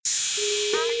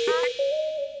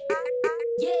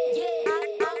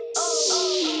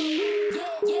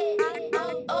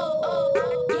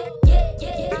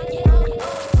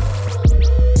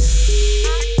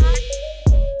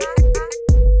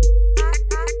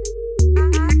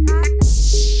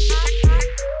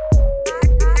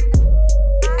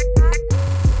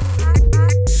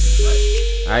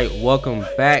Welcome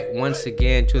back once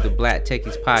again to the Black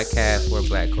Techies podcast, where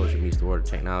Black culture meets the world of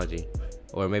technology,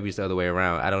 or maybe it's the other way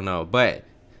around. I don't know, but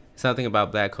something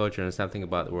about Black culture and something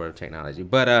about the world of technology.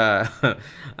 But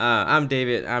I'm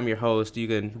David. I'm your host. You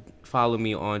can follow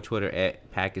me on Twitter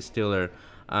at PacketStiller.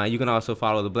 You can also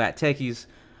follow the Black Techies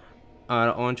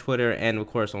on Twitter and of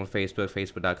course on Facebook,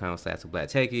 facebook.com/the Black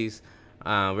Techies.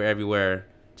 We're everywhere.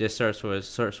 Just search for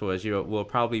us. We'll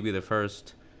probably be the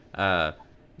first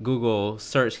Google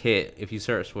search hit if you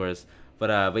search for us.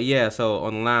 But yeah. So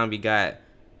on the line we got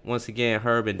once again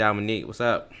Herb and Dominique. What's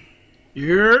up?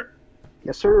 Yeah.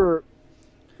 Yes, sir.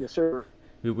 Yes, sir.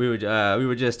 We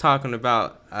were just talking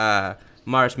about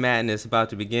March Madness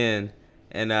about to begin,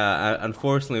 and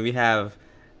unfortunately we have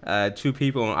two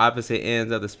people on opposite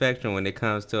ends of the spectrum when it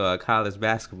comes to college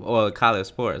basketball or college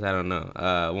sports. I don't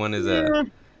know. One is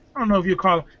I don't know if you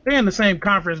call them. They're in the same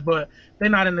conference, but they're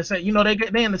not in the same. You know, they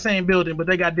in the same building, but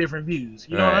they got different views.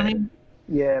 You know what I mean?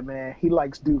 Yeah, man. He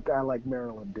likes Duke. I like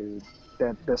Maryland, dude.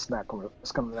 That's not gonna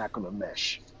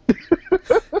mesh. I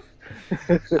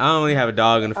don't really have a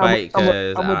dog in the fight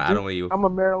because I don't really. I'm a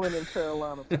Maryland and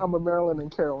Carolina. I'm a Maryland and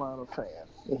Carolina fan,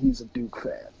 and he's a Duke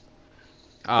fan.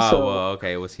 Oh, well,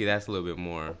 okay. Well, see, that's a little bit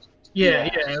more. Yeah.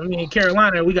 I mean,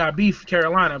 Carolina, we got beef with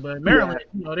Carolina, but Maryland,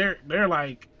 you know, they're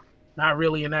like not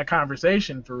really in that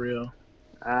conversation for real.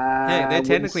 Hey, they're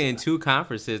technically in two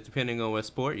conferences, depending on what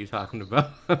sport you're talking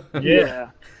about. Yeah.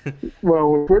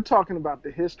 Well, if we're talking about the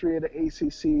history of the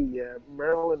ACC, yeah,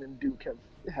 Maryland and Duke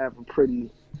have a pretty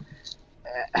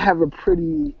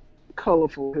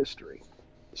colorful history.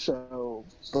 So,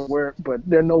 but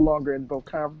they're no longer in both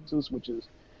conferences, which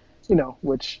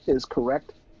is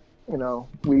correct. You know,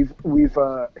 we've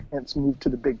hence moved to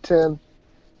the Big Ten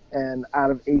and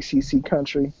out of ACC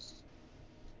country.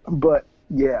 But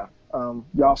yeah,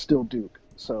 y'all still Duke.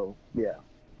 So yeah,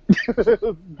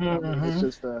 it's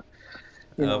just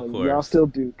y'all still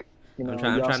Duke. You know, I'm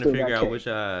trying to figure out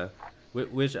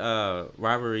which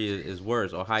rivalry is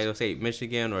worse, Ohio State,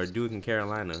 Michigan, or Duke and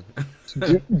Carolina.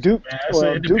 Duke.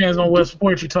 It depends on what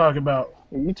sport you talk about.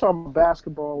 You talking about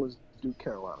basketball is Duke,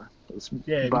 Carolina. If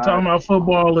you're talking about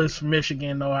football, it's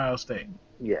Michigan, Ohio State.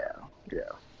 Yeah.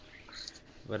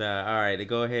 But all right, to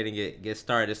go ahead and get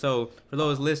started. So for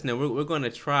those listening, we're going to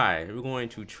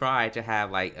try to have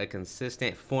like a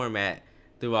consistent format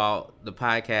throughout the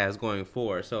podcast going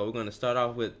forward. So we're going to start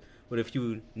off with a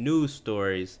few news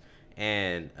stories.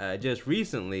 And just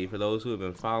recently, for those who have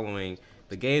been following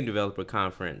the Game Developer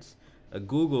Conference,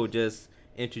 Google just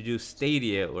introduced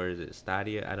Stadia, or is it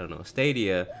Stadia? I don't know.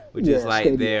 Stadia, which is like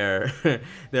Stadia.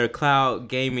 their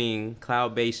cloud-based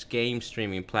game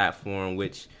streaming platform,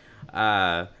 which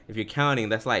if you're counting,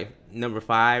 that's like number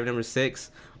 5, number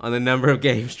 6 on the number of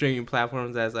game streaming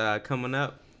platforms that's coming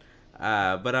up.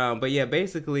 But yeah,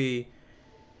 basically,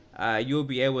 you'll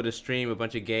be able to stream a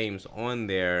bunch of games on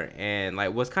there, and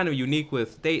like what's kind of unique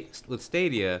with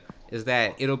Stadia is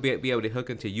that it'll be able to hook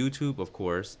into YouTube, of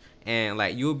course, and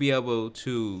like you'll be able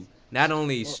to not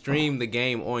only stream the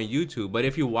game on YouTube, but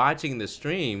if you're watching the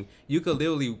stream, you could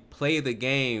literally play the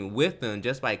game with them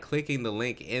just by clicking the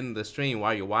link in the stream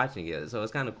while you're watching it. So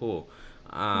it's kind of cool.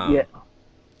 Yeah.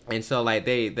 And so like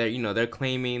they're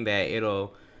claiming that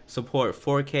it'll support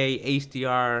 4K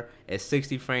HDR at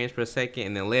 60 frames per second,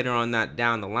 and then later on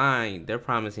down the line, they're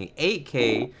promising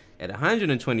 8K at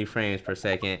 120 frames per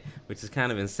second, which is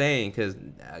kind of insane because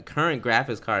current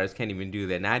graphics cards can't even do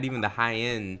that. Not even the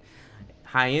high-end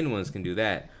ones can do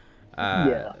that.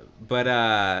 But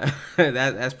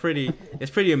that's pretty. It's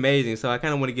pretty amazing. So I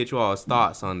kind of want to get you all's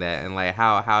thoughts on that and like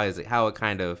how it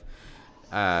kind of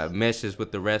meshes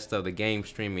with the rest of the game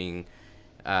streaming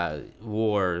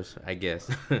wars, I guess.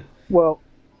 Well,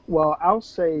 I'll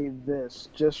say this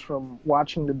just from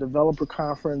watching the developer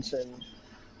conference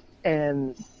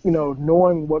and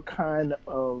knowing what kind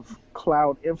of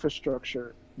cloud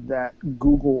infrastructure that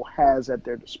Google has at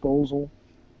their disposal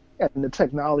and the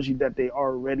technology that they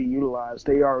already utilize.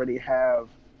 They already have,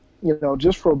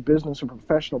 just for business and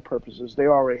professional purposes, they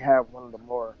already have one of the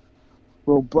more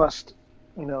robust,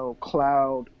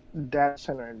 cloud data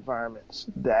center environments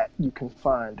that you can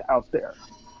find out there.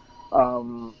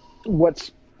 And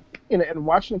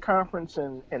watching the conference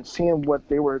and seeing what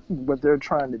they're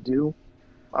trying to do,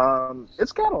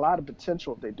 it's got a lot of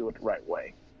potential if they do it the right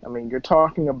way. I mean, you're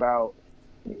talking about,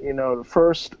 the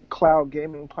first cloud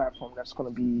gaming platform that's going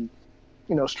to be,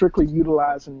 strictly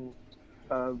utilizing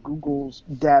Google's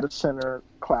data center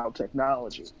cloud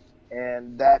technology.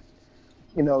 And that,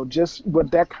 just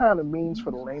what that kind of means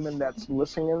for the layman that's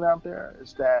listening out there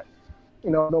is that,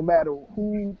 no matter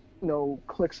who,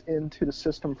 clicks into the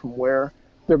system from where,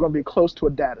 they're going to be close to a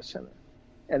data center.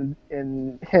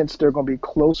 and hence they're going to be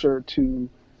closer to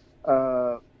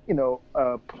a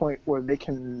point where they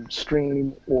can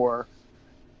stream or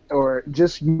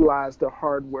just utilize the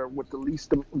hardware with the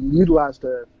least utilize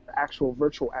the actual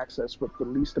virtual access with the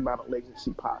least amount of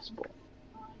latency possible.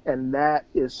 And that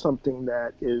is something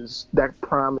that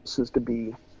promises to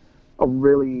be a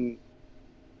really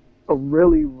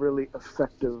really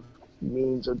effective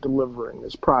means of delivering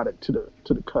this product to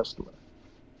the customer.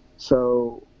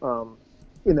 So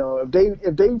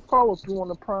if they follow through on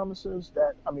the promises,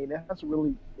 that it has a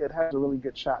really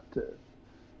good shot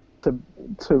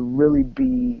to really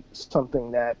be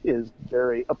something that is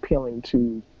very appealing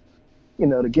to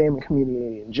the gaming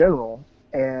community in general.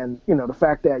 And the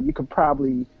fact that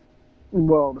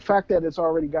the fact that it's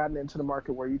already gotten into the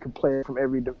market where you can play it from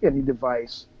any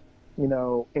device,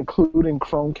 including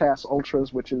Chromecast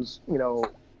Ultras, which is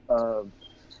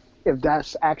if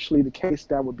that's actually the case,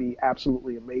 that would be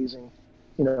absolutely amazing.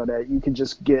 That you can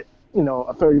just get a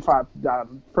 $35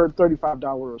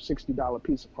 or $60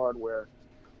 piece of hardware,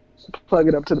 plug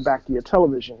it up to the back of your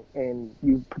television, and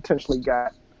you've potentially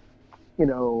got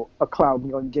a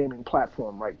cloud gaming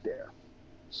platform right there.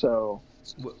 So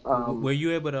were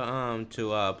you able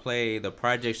to play the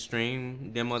Project Stream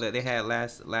demo that they had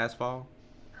last fall?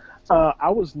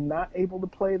 I was not able to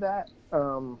play that,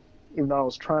 even though I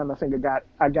was trying. I think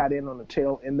I got in on the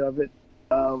tail end of it,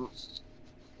 and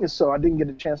so I didn't get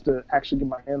a chance to actually get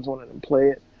my hands on it and play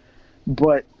it.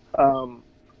 But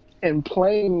in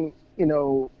playing,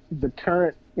 the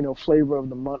current flavor of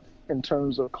the month in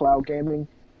terms of cloud gaming,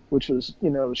 which was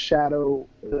the shadow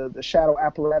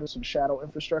apparatus and shadow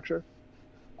infrastructure.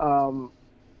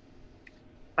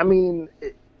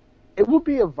 It would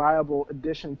be a viable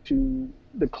addition to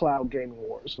the cloud gaming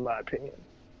wars, in my opinion.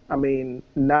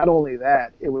 Not only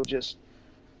that, it would just,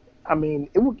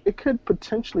 it could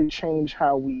potentially change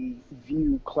how we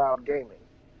view cloud gaming.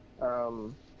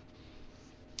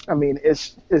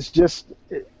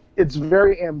 It's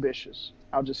very ambitious.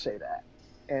 I'll just say that,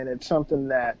 and it's something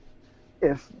that,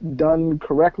 if done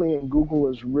correctly, and Google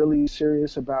is really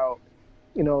serious about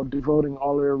devoting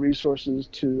all their resources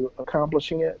to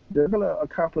accomplishing it, they're going to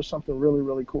accomplish something really,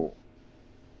 really cool.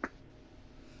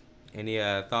 Any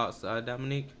thoughts,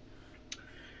 Dominique?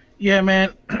 Yeah,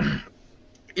 man.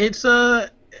 It's I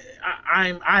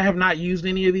have not used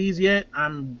any of these yet.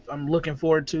 I'm looking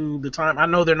forward to the time. I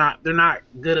know they're not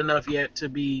good enough yet to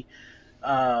be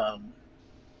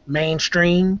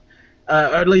mainstream, or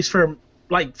at least for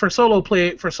solo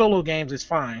games it's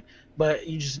fine. But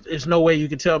there's no way you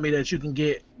can tell me that you can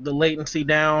get the latency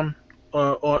down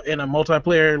or in a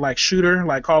multiplayer like shooter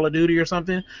like Call of Duty or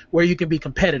something where you can be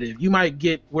competitive. You might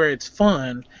get where it's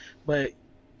fun, but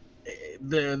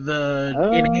the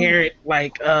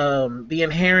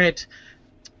inherent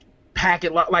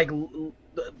packet like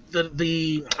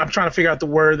the I'm trying to figure out the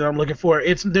word that I'm looking for.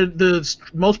 It's the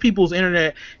most people's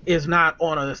internet is not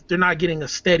they're not getting a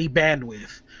steady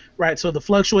bandwidth, right? So the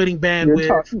fluctuating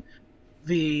bandwidth,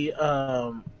 the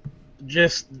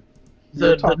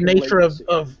nature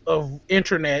of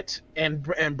internet and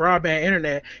broadband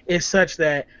internet is such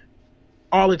that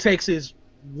all it takes is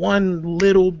one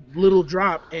little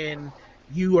drop and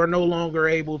you are no longer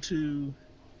able to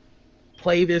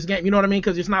play this game. You know what I mean?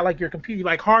 Because it's not like your computer,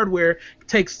 like hardware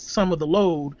takes some of the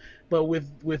load, but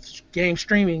with game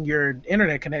streaming, your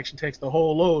internet connection takes the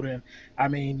whole load.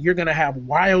 And you're gonna have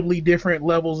wildly different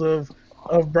levels of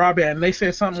broadband. And they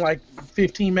said something like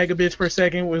 15 megabits per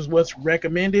second was what's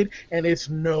recommended, and it's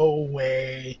no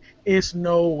way.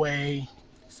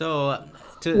 So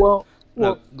go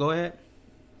ahead.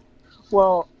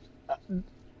 Well,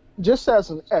 just as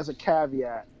a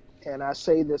caveat, and I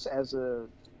say this as a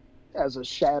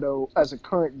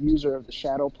current user of the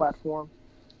Shadow platform,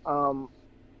 I'm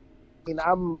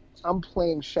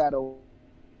playing Shadow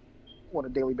on a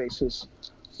daily basis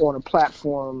on a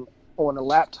platform on a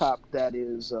laptop that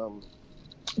is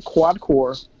quad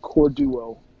core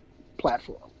duo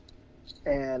platform,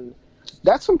 and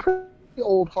that's some pretty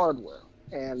old hardware.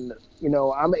 And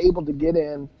I'm able to get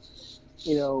in.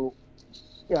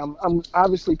 I'm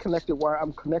obviously connected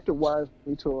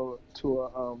wirelessly to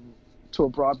a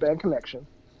broadband connection,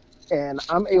 and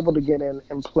I'm able to get in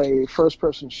and play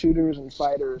first-person shooters and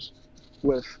fighters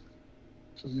with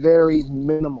very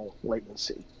minimal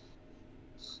latency.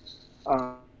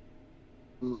 I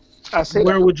say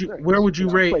where would you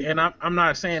rate? And I'm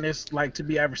not saying this like to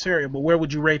be adversarial, but where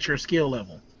would you rate your skill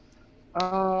level?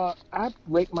 I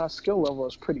rate my skill level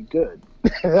as pretty good.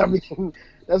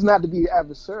 That's not to be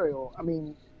adversarial.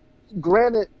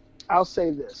 Granted, I'll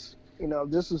say this.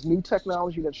 This is new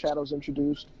technology that Shadow's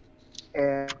introduced,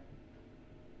 and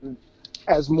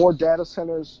as more data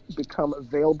centers become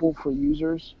available for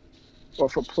users or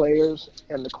for players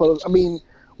and the close. I mean,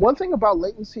 one thing about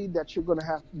latency that you're going to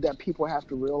have that people have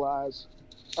to realize,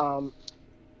 um,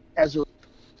 as a,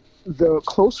 the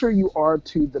closer you are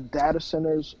to the data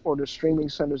centers or the streaming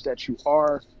centers that you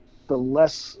are, the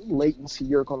less latency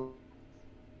you're going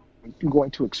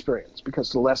to experience,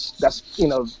 because the less that's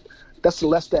the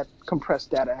less that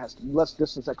compressed data has less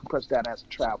distance that compressed data has to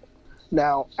travel.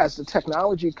 Now, as the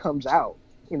technology comes out,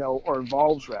 or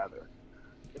evolves rather,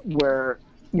 where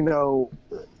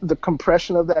the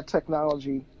compression of that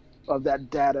technology, of that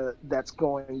data that's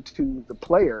going to the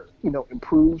player,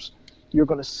 improves, you're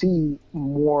going to see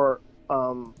more.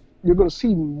 You're going to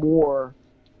see more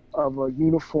of a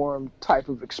uniform type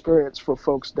of experience for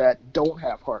folks that don't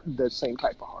have the same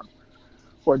type of hardware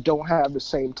or don't have the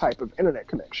same type of internet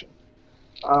connection.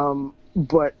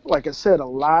 But like I said, a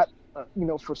lot,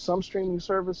 for some streaming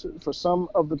services, for some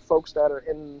of the folks that are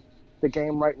in the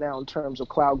game right now in terms of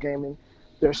cloud gaming,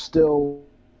 they're still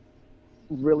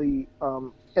really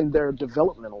in their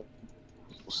developmental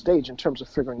stage in terms of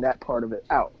figuring that part of it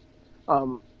out.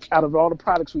 Out of all the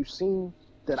products we've seen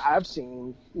that I've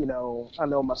seen, I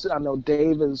know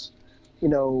Dave has,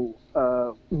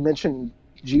 mentioned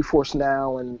GeForce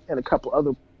Now and a couple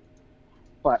other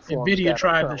platforms Nvidia that are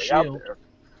tried the currently out Shield. there.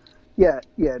 Yeah,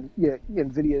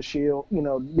 Nvidia Shield,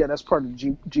 yeah, that's part of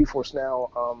the GeForce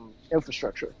Now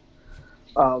infrastructure.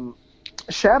 Um,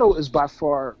 Shadow is by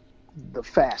far the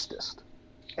fastest,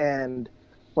 and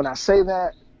when I say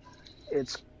that,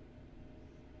 it's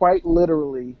quite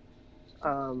literally,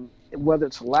 whether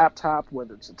it's a laptop,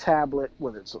 whether it's a tablet,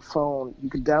 whether it's a phone, you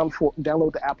can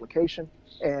download the application,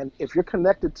 and if you're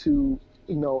connected to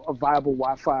a viable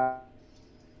Wi-Fi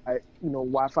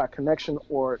connection,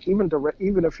 or even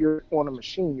if you're on a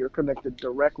machine, you're connected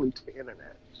directly to the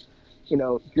internet.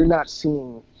 You're not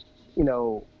seeing,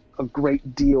 a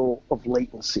great deal of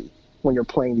latency when you're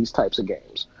playing these types of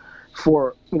games.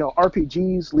 For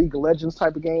RPGs, League of Legends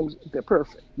type of games, they're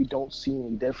perfect. You don't see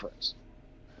any difference.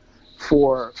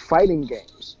 For fighting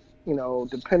games,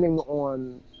 depending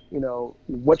on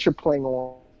what you're playing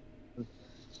on,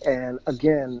 and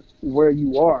again where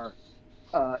you are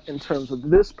in terms of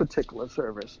this particular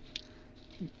service,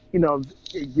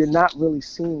 you're not really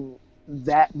seeing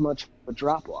that much of a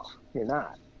drop off. You're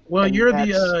not, Well, and you're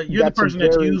the that's a person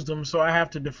that's very used them, so I have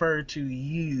to defer to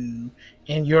you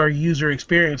and your user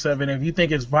experience of it. If you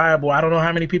think it's viable, I don't know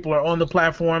how many people are on the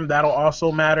platform. That'll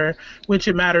also matter. Which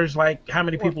it matters, like how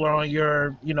many well, people are on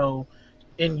your,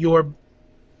 in your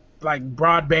like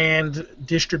broadband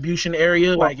distribution area.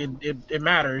 well, Like it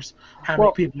matters how many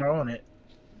well, people are on it.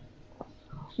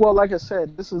 well. Like I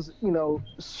said, this is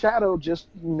Shadow just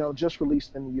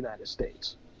released in the United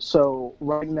States. So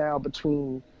right now,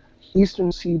 between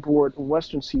Eastern Seaboard and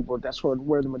Western Seaboard, that's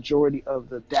where the majority of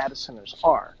the data centers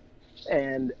are.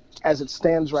 And as it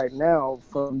stands right now,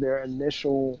 from their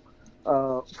initial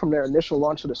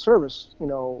launch of the service,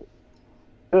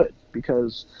 good,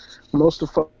 because most of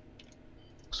the folks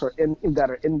that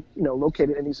are in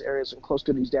located in these areas and close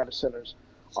to these data centers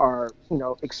are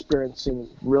experiencing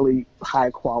really high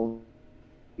quality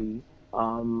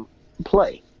um,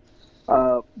 play.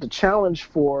 The challenge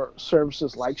for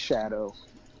services like Shadow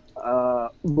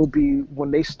will be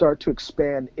when they start to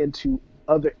expand into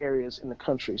other areas in the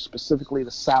country, specifically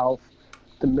the South,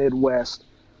 the Midwest,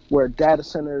 where data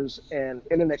centers and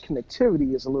internet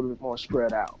connectivity is a little bit more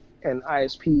spread out, and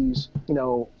ISPs,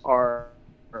 are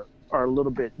a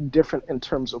little bit different in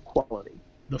terms of quality.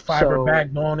 The fiber So,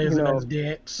 backbone you isn't as know,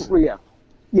 dense. yeah,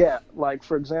 yeah. Like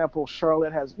for example,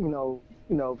 Charlotte has,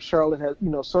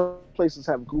 some places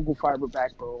have Google Fiber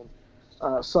backbone.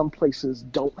 Some places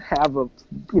don't have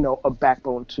a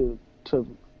backbone to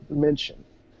mention,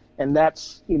 and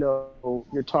that's,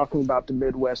 you're talking about the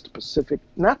Midwest, the Pacific,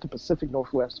 not the Pacific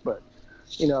Northwest, but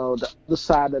the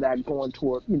side of that going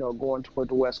toward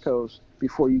the West Coast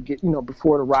before you get,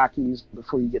 before the Rockies,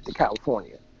 before you get to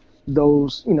California.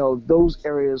 Those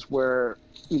areas where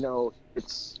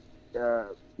it's where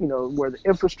the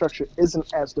infrastructure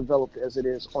isn't as developed as it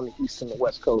is on the East and the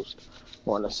West Coast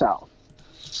or in the South.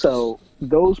 So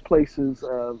those places,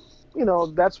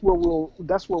 that's where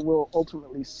we'll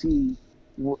ultimately see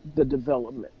the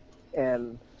development,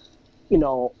 and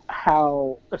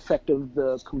how effective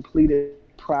the completed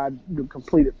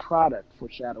product for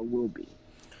Shadow will be,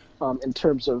 in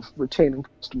terms of retaining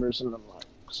customers and the like.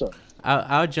 So,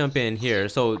 I'll jump in here.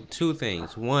 So two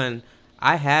things. One,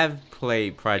 I have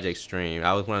played Project Stream.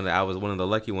 I was one of the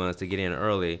lucky ones to get in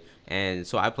early, and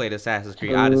so I played Assassin's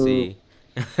Creed boo. Odyssey,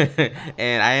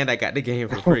 and I got the game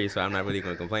for free. So I'm not really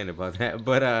going to complain about that.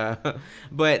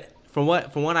 But from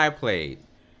what I played,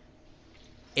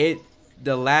 it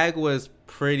the lag was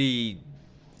pretty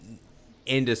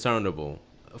indiscernible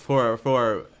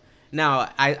for now.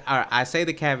 I say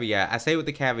the caveat. I say with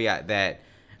the caveat that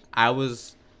I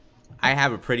was I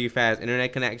have a pretty fast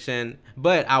internet connection,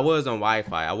 but I was on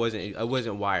Wi-Fi. I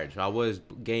wasn't wired, so I was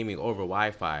gaming over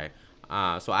Wi-Fi.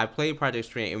 So I played Project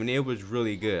Stream, and it was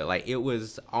really good. Like it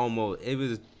was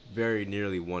very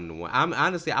nearly 1-to-1. I'm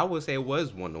honestly, I would say it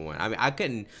was 1-to-1. I mean,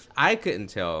 I couldn't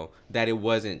tell that it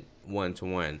wasn't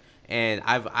 1-to-1. And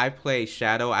I played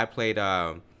Shadow. I played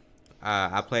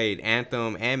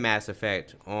Anthem and Mass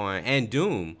Effect and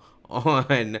Doom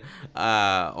on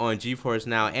GeForce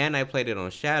Now, and I played it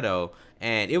on Shadow,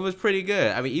 and it was pretty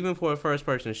good. I mean, even for a first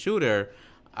person shooter,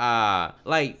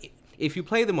 like if you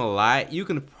play them a lot, you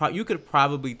could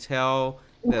probably tell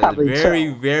the Probably very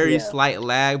tell. very Yeah. slight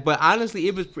lag, but honestly,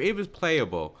 it was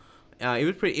playable. It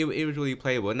was really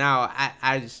playable. Now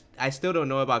I still don't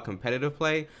know about competitive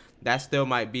play. That still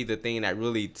might be the thing that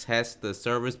really tests the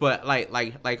servers. But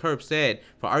like Herb said,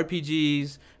 for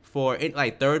RPGs, for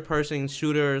like third person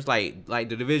shooters, like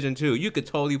the Division 2, you could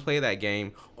totally play that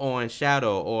game on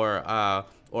Shadow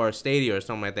or Stadia or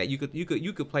something like that. You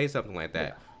could play something like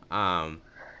Yeah. that.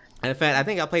 And in fact, I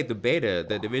think I played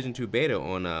the Division 2 beta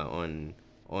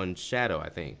on Shadow, I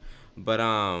think. But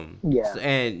Yeah.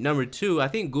 and number two, I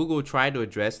think Google tried to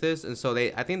address this, and so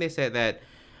I think they said that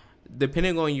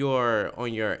depending on your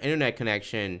internet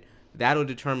connection, that'll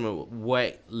determine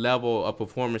what level of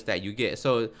performance that you get.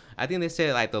 So I think they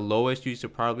said like the lowest you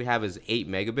should probably have is 8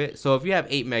 megabits. So if you have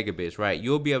 8 megabits, right,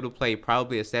 you'll be able to play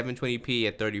probably at 720p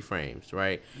at 30 frames,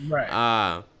 right?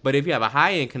 Right. But if you have a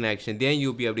high end connection, then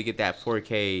you'll be able to get that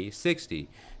 4K 60.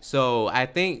 So I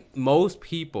think most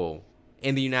people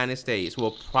in the United States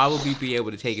will probably be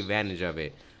able to take advantage of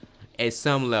it at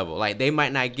some level. Like they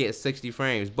might not get 60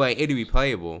 frames, but it'll be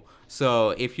playable.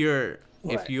 So if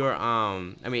Right. you're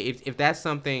I mean if that's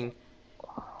something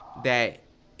that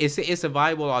it's a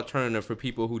viable alternative for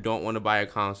people who don't want to buy a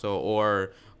console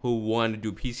or who want to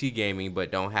do PC gaming but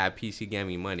don't have PC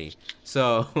gaming money.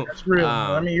 So That's real.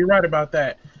 I um mean, you're right about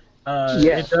that. It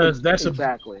Yes. does. That's a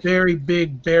Exactly. very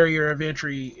big barrier of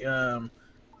entry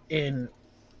in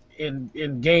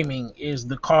in gaming is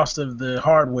the cost of the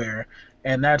hardware,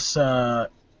 and that's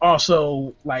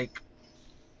also like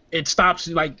it stops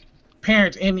like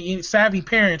parents and savvy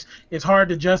parents. It's hard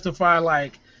to justify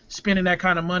like spending that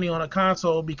kind of money on a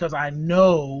console because I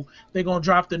know they're gonna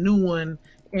drop the new one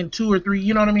in 2 or 3.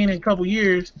 You know what I mean? In a couple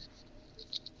years,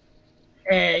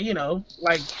 and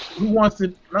like who wants to?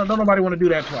 No, don't nobody want to do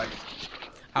that twice.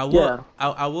 Yeah.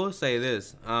 I will say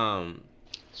this.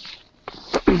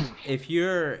 If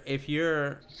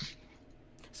you're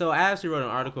so I actually wrote an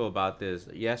article about this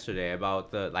yesterday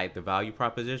about the value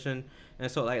proposition. And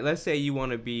so like let's say you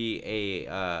want to be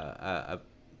a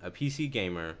PC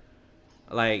gamer,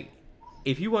 like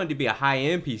if you want to be a high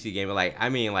end PC gamer, like I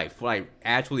mean like for like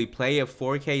actually play a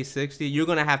 4K 60, you're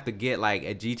gonna have to get like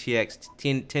a GTX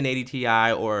 1080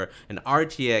 Ti or an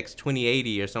RTX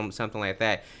 2080 or something like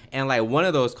that. And like one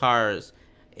of those cars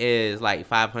is like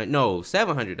 500, no,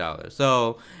 $700.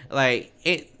 So like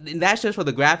that's just for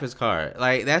the graphics card.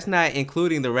 Like that's not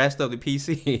including the rest of the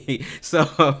PC.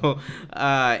 So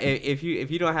if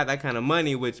you don't have that kind of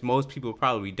money, which most people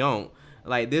probably don't,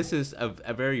 like this is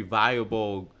a very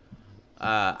viable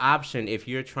option if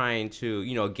you're trying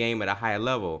to game at a higher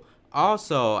level.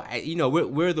 Also,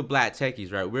 we're the black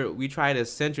techies, right? We try to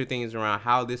center things around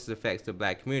how this affects the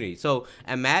black community. So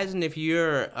imagine if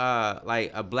you're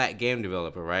like a black game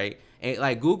developer, right? And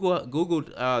like Google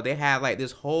they have like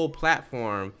this whole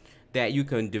platform that you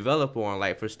can develop on,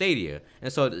 like for Stadia.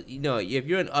 And so if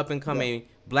you're an up and Yeah. coming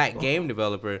black game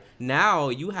developer, now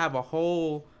you have a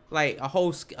whole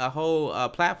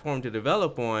platform to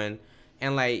develop on.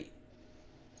 And like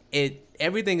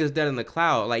everything is done in the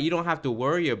cloud. Like you don't have to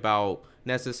worry about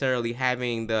necessarily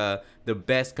having the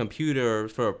best computer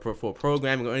for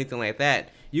programming or anything like that.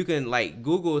 You can, like,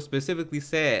 Google specifically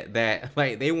said that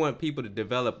like they want people to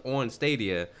develop on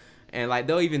Stadia, and like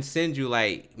they'll even send you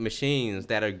like machines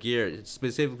that are geared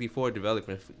specifically for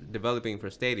developing for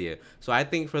Stadia. So I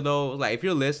think for those, like, if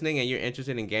you're listening and you're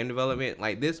interested in game development,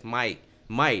 like this might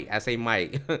I say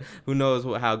might who knows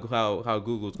how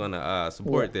Google's gonna Yeah.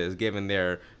 support this given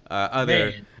their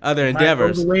other Man, other it might go the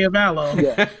endeavors. way of Aloe.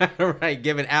 Yeah. Right,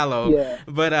 given Allo. Yeah.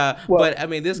 But Well. I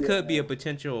mean this could be Yeah. a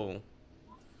potential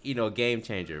game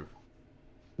changer.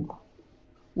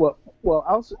 Well,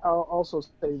 I'll also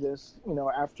say this.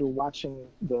 After watching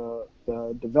the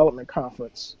development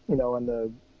conference, and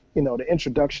the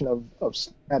introduction of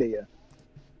Stadia,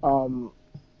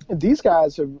 these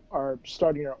guys are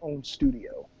starting their own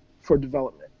studio.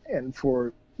 development and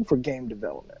for game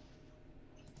development.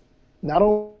 Not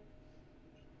only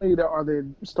are they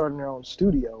starting their own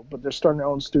studio, but they're starting their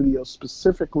own studio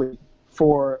specifically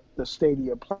for the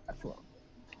Stadia platform.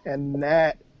 And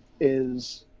that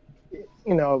is,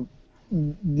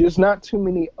 there's not too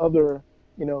many other,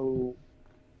 game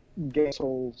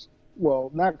consoles.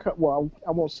 Well,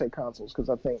 I won't say consoles because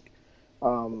I think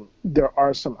there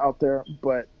are some out there,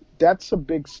 but that's a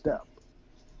big step,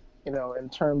 in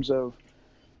terms of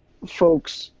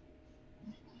folks.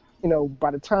 By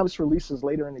the time this releases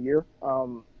later in the year,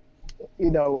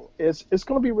 it's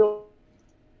going to be really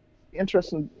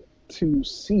interesting to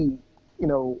see,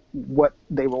 what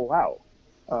they roll out.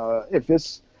 If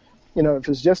it's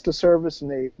just a service,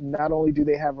 and they not only do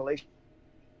they have relationship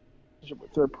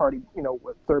with third party,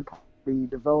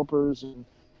 developers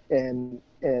and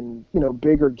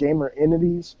bigger gamer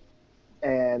entities,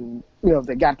 and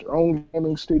they got their own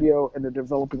gaming studio and they're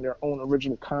developing their own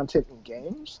original content and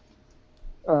games.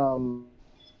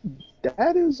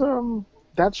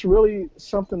 That's really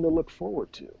something to look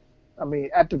forward to. I mean,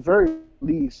 at the very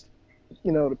least,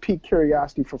 to pique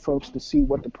curiosity for folks to see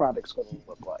what the product's going to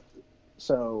look like.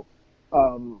 So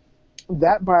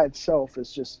that by itself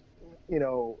is just,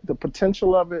 the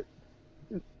potential of it.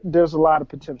 There's a lot of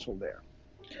potential there,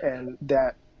 and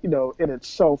that in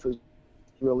itself is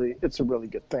it's a really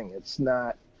good thing. It's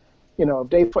not,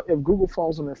 if Google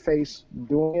falls on their face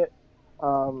doing it,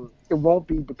 it won't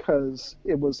be because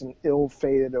it was an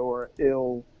ill-fated or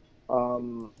ill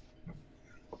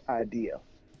idea,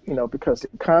 because the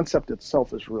concept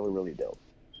itself is really, really dope.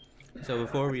 So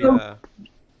before we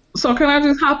so can I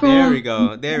just hop on? There we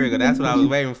go. That's what I was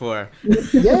waiting for.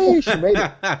 Yay, she made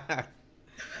it.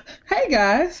 Hey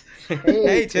guys.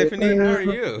 Hey Tiffany, how are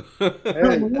you?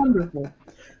 Hey. Wonderful.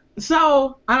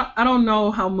 So I don't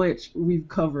know how much we've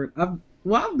covered. I've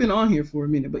been on here for a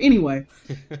minute, but anyway,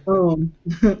 I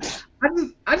just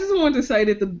wanted to say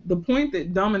that the point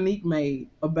that Dominique made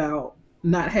about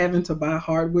not having to buy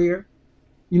hardware,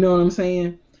 you know what I'm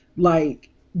saying? Like,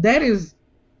 that is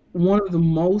one of the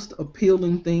most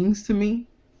appealing things to me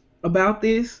about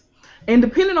this. And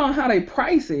depending on how they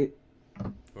price it,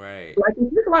 right? Like,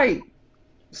 if it's like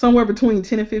somewhere between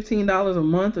 $10 and $15 a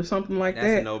month or something like that.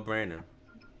 That's a no-brainer.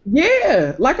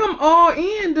 Yeah, like, I'm all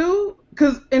in, dude.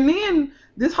 And then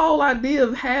this whole idea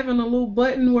of having a little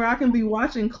button where I can be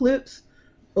watching clips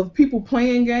of people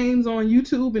playing games on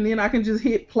YouTube, and then I can just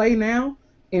hit play now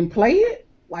and play it.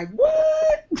 Like,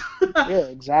 what? Yeah,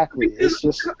 exactly. It's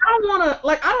just, I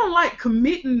don't like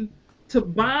committing to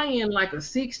buying like a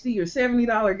 $60 or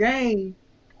 $70 game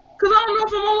because I don't know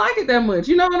if I'm gonna like it that much.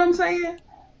 You know what I'm saying?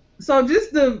 So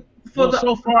just so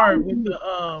far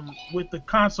with the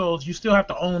consoles, you still have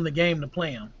to own the game to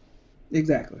play them.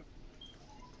 Exactly.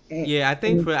 Yeah, I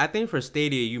think for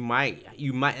Stadia you might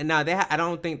now I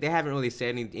don't think they haven't really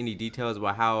said any details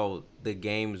about how the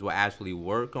games will actually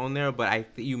work on there, but I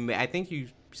think you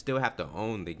still have to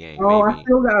own the game. Oh, maybe. I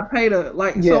still gotta pay to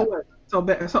Yeah. So what? So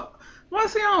bad. So well,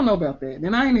 see, I don't know about that.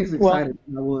 Then I ain't as excited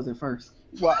as I was at first.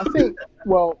 Well, I think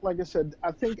like I said,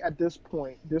 I think at this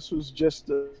point this was just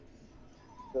a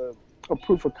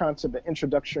proof of concept, an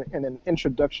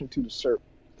introduction to the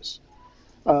service.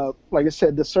 Like I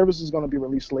said, the service is going to be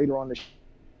released later on this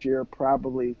year,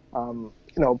 probably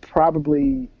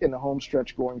probably in the home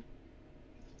stretch going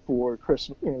for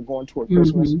Christmas, going toward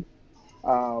Christmas.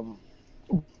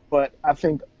 But I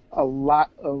think a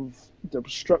lot of the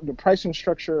pricing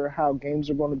structure, how games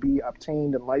are going to be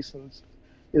obtained and licensed,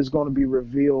 is going to be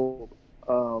revealed,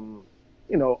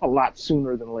 a lot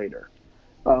sooner than later.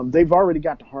 They've already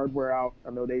got the hardware out. I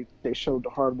know they showed the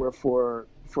hardware for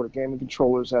the gaming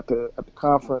controllers at the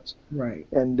conference, right?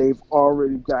 And they've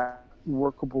already got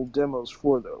workable demos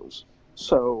for those.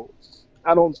 So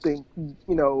I don't think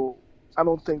the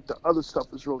other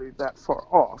stuff is really that far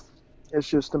off. It's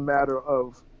just a matter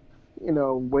of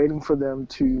waiting for them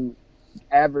to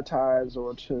advertise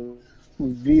or to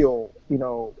reveal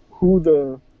who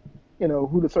the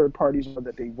third parties are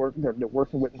that they're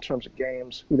working with in terms of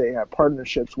games, who they have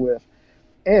partnerships with,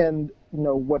 and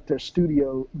what their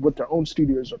own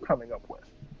studios are coming up with.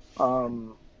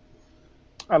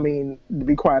 I mean, to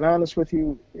be quite honest with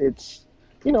you, it's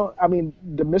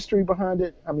the mystery behind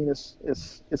it. I mean,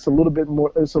 it's a little bit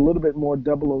more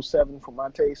 007 for my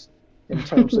taste in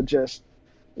terms of just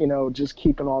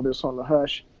keeping all this on the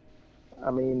hush.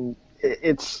 I mean,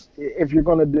 if you're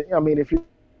gonna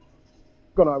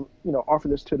offer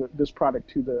this product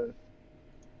to the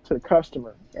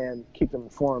customer and keep them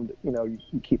informed, you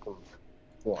keep them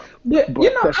informed. But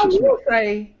I will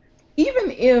say,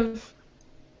 even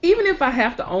if I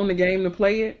have to own the game to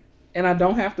play it, and I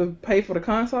don't have to pay for the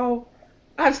console,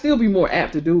 I'd still be more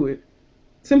apt to do it.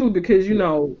 Simply because,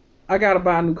 Yeah. I gotta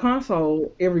buy a new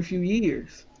console every few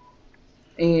years.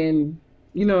 And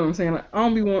you know what I'm saying? I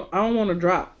don't wanna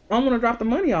drop the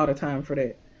money all the time for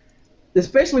that.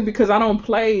 Especially because I don't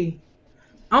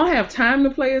have time to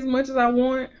play as much as I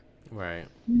want. Right.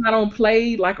 I don't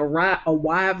play like a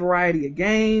wide variety of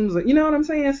games. You know what I'm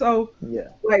saying? So, Yeah.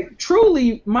 like,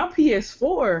 truly, my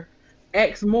PS4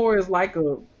 acts more as like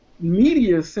a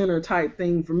media center type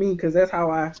thing for me because that's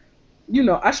how I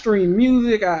stream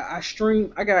music. I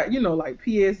stream. I got like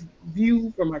PS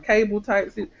View for my cable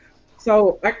type.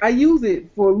 So I use it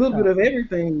for a little bit of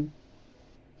everything.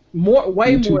 Way more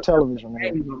YouTube television. Yeah.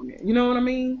 games on it. You know what I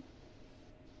mean?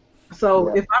 So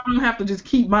Yeah. if I don't have to just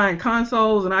keep buying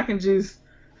consoles and I can just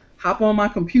hop on my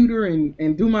computer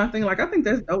and do my thing, like I think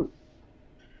that's dope.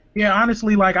 Yeah,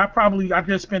 honestly, like I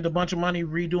just spent a bunch of money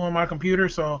redoing my computer,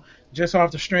 so just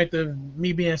off the strength of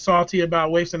me being salty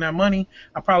about wasting that money,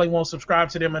 I probably won't subscribe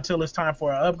to them until it's time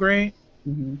for an upgrade.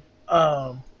 Hmm.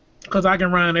 Because I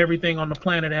can run everything on the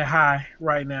planet at high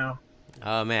right now.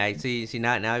 Oh man, I see.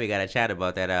 Now we gotta chat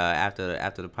about that after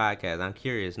the podcast. I'm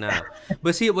curious now.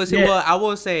 Yeah, Well, I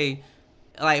will say,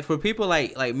 like for people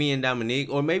like me and Dominique,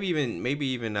 or maybe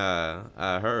even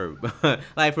Herb,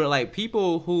 like for like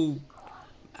people who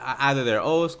either they're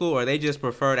old school or they just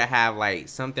prefer to have like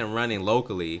something running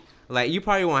locally. Like you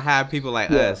probably won't have people like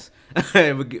Yeah. us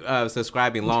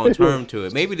subscribing long term to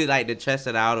it. Maybe to test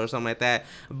it out or something like that.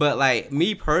 But like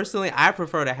me personally, I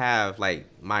prefer to have like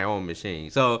my own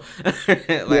machine. So like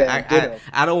Yeah. Ditto.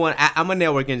 I don't want. I'm a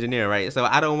network engineer, right? So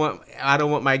I don't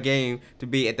want my game to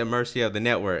be at the mercy of the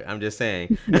network. I'm just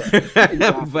saying. Yeah.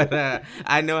 Exactly. But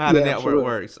I know how the Yeah. For network real.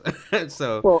 works.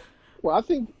 So Well, I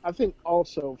think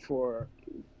also for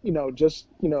just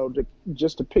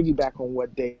to piggyback on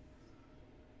what Dave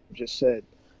just said,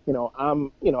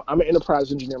 I'm an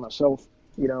enterprise engineer myself.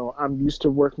 I'm used to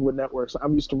working with networks.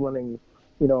 I'm used to running,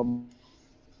 you know,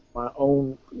 my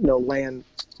own,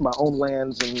 my own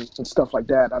lands and stuff like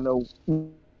that. I know,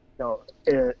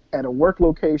 at a work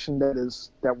location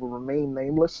that will remain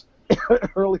nameless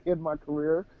early in my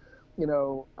career,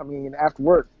 I mean, after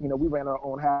work, we ran our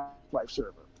own Half-Life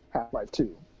server, Half-Life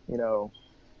 2, you know,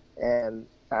 and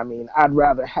I mean, I'd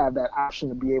rather have that option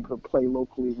to be able to play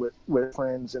locally with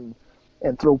friends and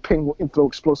throw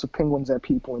explosive penguins at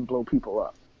people and blow people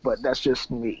up. But that's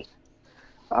just me.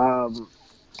 Um,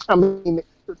 I mean,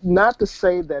 not to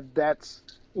say that that's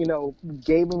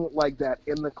gaming like that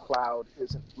in the cloud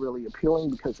isn't really appealing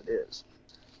because it is.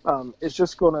 It's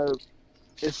just going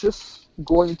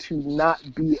to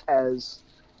not be as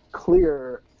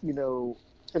clear,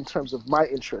 in terms of my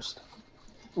interest,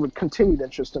 with continued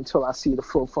interest until I see the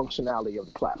full functionality of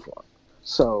the platform.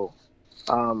 So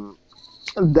um,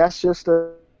 that's just I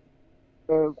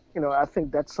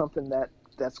think that's something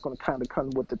that's going to kind of come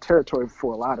with the territory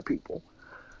for a lot of people,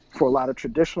 for a lot of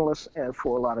traditionalists, and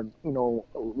for a lot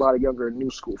of younger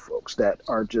new school folks that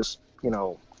are just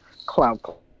cloud,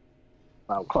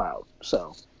 cloud.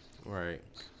 So right.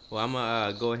 Well, I'm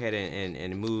gonna go ahead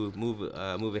and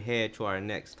move ahead to our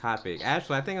next topic.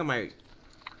 Actually, I think I might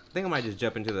just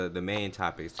jump into the main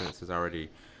topic since it's already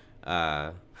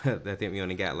I think we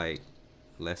only got like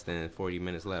less than 40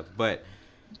 minutes left. But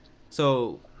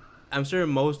so I'm sure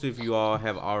most of you all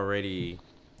have already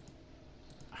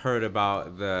heard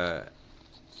about the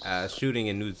shooting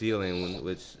in New Zealand,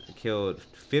 which killed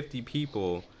 50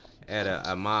 people at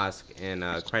a mosque in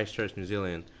Christchurch, New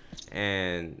Zealand,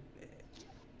 and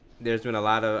there's been a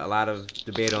lot of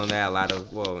debate on that. A lot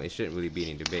of it shouldn't really be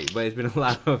any debate, but it's been a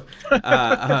lot of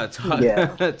yeah,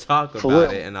 talk for about real.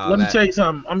 it and all let me that. tell you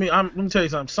something. Let me tell you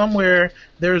something. Somewhere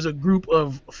there's a group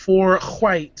of four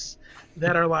whites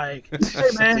that are like, "Hey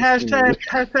man,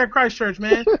 hashtag Christchurch,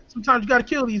 man. Sometimes you gotta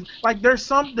kill these." Like there's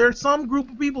some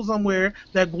group of people somewhere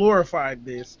that glorified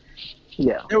this.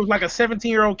 Yeah, There was like a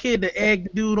 17-year-old kid that egged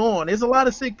the dude on. There's a lot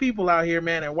of sick people out here,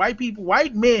 man, and white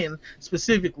men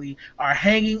specifically, are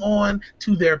hanging on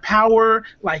to their power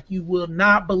like you will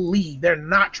not believe. They're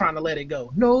not trying to let it go.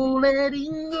 No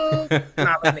letting go.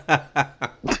 Not letting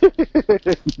it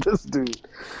go. this dude.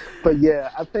 But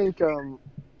yeah, I think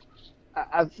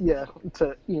yeah,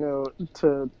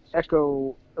 to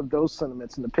echo those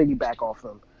sentiments and to piggyback off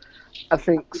them. I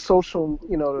think what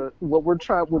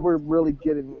we're really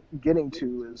getting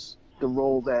to is the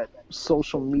role that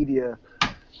social media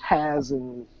has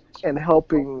in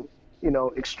helping,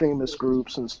 extremist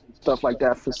groups and stuff like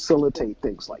that facilitate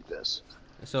things like this.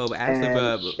 So actually, And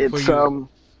but it's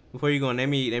before you go, let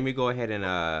me go ahead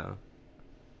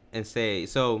and say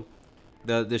so.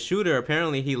 The shooter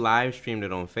apparently he live streamed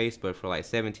it on Facebook for like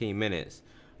 17 minutes,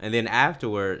 and then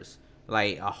afterwards,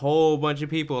 like a whole bunch of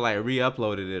people like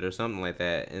re-uploaded it or something like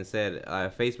that, and said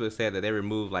Facebook said that they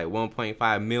removed like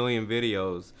 1.5 million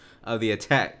videos of the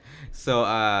attack. So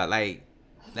like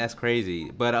that's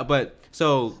crazy. But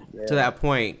so to Yeah. that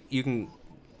point, you can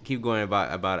keep going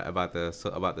about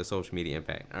the social media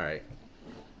impact. All right.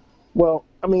 Well,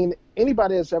 I mean,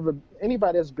 anybody that's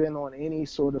been on any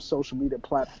sort of social media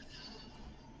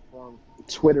platform,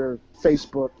 Twitter,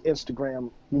 Facebook,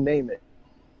 Instagram, you name it.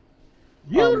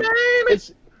 You name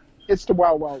it. It's the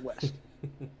wild wild west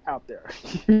out there.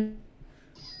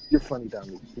 You're funny,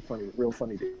 Dominic. You're funny, real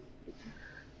funny, dude.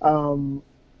 Um,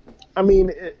 I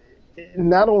mean,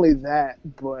 not only that,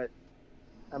 but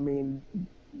I mean,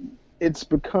 it's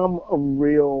become a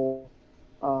real,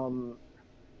 um,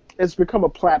 it's become a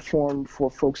platform for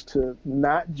folks to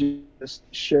not just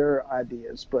share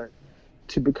ideas, but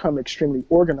to become extremely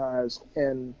organized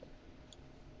and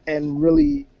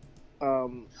really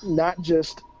um, not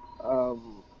just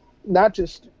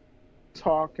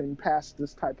talk and pass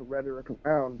this type of rhetoric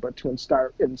around, but to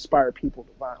inspire people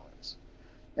to violence.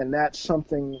 And that's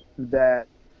something that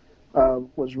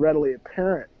was readily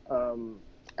apparent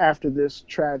after this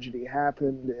tragedy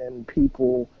happened, and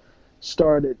people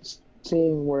started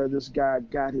seeing where this guy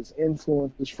got his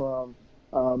influences from.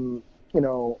 Um,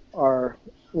 our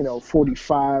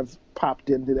 45 popped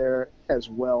into there as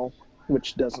well,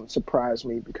 which doesn't surprise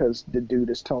me because the dude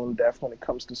is tone deaf when it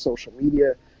comes to social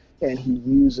media, and he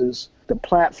uses the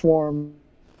platform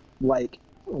like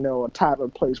a toddler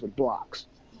plays with blocks.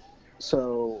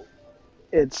 So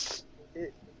it's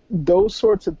those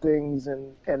sorts of things,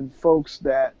 and folks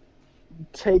that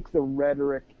take the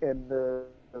rhetoric and the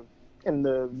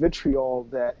vitriol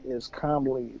that is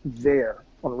commonly there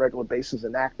on a regular basis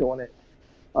and act on it.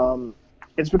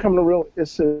 It's become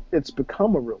it's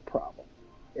become a real problem.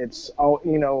 It's all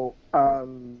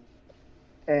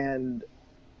and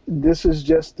this is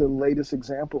just the latest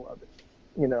example of it.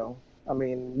 In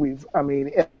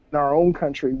our own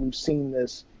country we've seen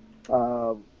this.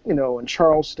 In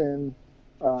Charleston,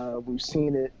 we've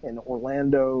seen it in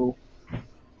Orlando.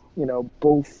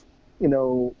 Both.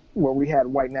 Where we had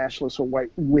white nationalists or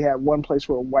we had one place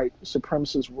where white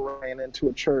supremacists ran into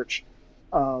a church,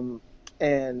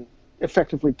 and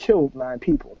effectively killed 9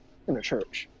 people in a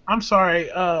church. I'm sorry.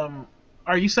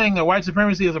 Are you saying that white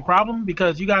supremacy is a problem?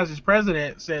 Because you guys'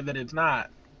 president said that it's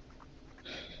not.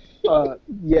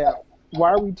 Yeah.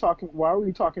 Why are we talking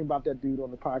about that dude on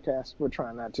the podcast? We're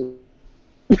trying not to.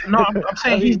 No, I'm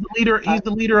saying he's the leader. He's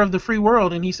the leader of the free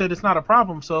world, and he said it's not a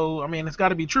problem. So I mean, it's got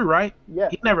to be true, right? Yeah.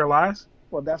 He never lies.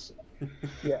 Well, that's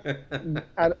yeah.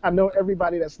 I know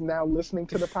everybody that's now listening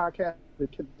to the podcast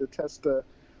can detest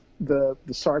the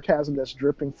sarcasm that's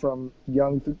dripping from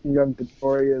young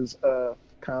Victoria's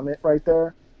comment right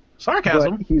there.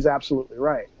 Sarcasm. But he's absolutely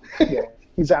right. Yeah,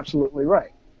 he's absolutely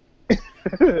right.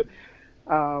 That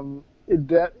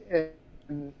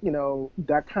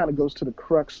kind of goes to the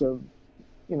crux of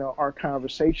our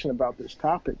conversation about this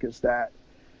topic, is that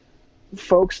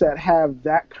folks that have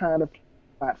that kind of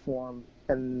platform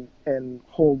and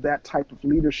hold that type of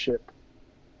leadership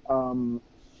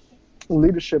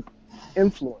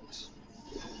influence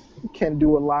can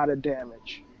do a lot of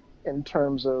damage in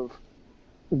terms of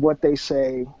what they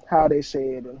say, how they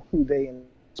say it, and who they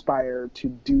inspire to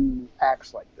do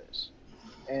acts like this.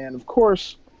 And of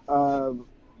course, after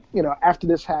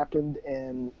this happened,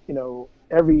 and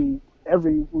every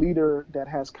leader that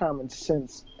has common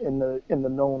sense in the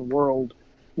known world,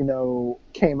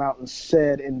 came out and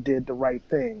said and did the right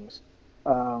things.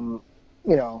 Our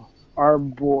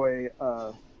boy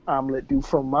Omelette du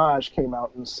Fromage came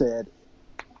out and said,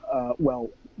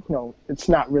 it's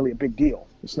not really a big deal.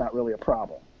 It's not really a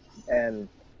problem. And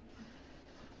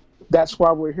that's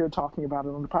why we're here talking about it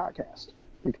on the podcast,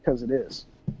 because it is.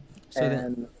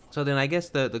 So then I guess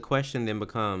the question then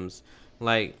becomes,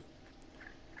 like,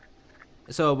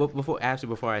 so before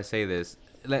I say this,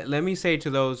 let me say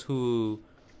to those who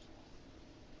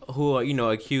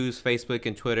accuse Facebook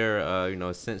and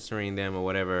Twitter censoring them or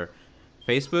whatever.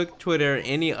 Facebook, Twitter,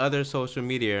 any other social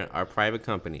media are private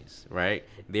companies, right?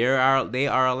 They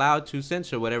are allowed to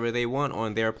censor whatever they want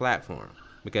on their platform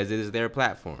because it is their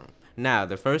platform. Now,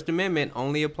 the First Amendment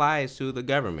only applies to the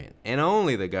government and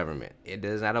only the government. It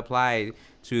does not apply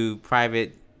to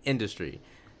private industry.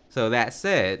 So that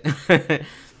said,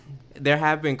 there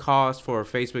have been calls for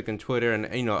Facebook and Twitter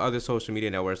and other social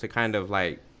media networks to kind of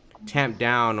like tamp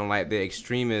down on like the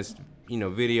extremist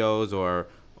videos or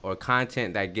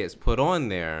content that gets put on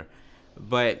there.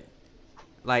 But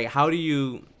like how do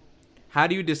you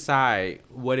decide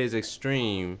what is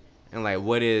extreme and like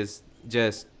what is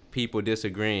just people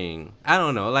disagreeing? I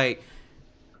don't know. Like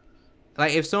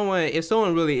like if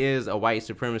someone really is a white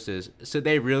supremacist, should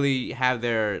they really have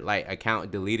their like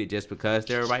account deleted just because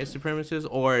they're a white supremacist,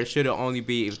 or should it only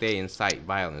be if they incite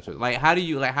violence? Like how do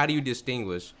you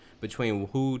distinguish between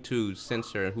who to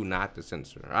censor and who not to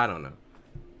censor? I don't know.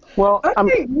 Well, I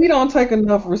think we don't take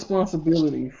enough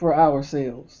responsibility for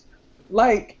ourselves.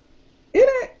 Like it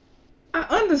ain't, I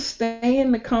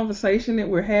understand the conversation that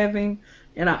we're having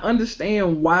and I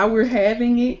understand why we're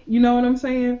having it, you know what I'm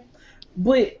saying?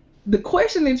 But the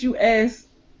question that you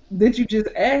just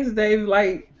asked, Dave,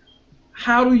 like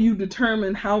how do you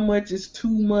determine how much is too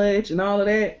much and all of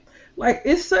that? Like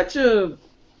it's such a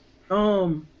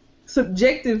um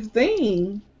subjective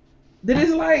thing that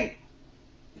it's like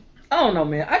I don't know,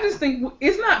 man. I just think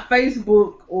it's not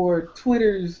Facebook or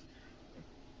Twitter's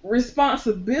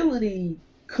responsibility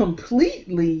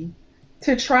completely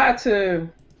to try to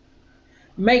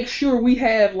make sure we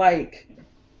have like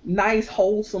nice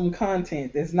wholesome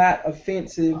content that's not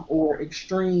offensive or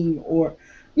extreme or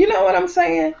you know what I'm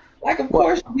saying? Like of well,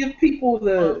 course give people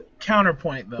the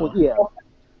Counterpoint though,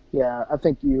 yeah. I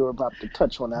think you were about to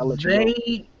touch on that. I'll let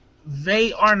you go.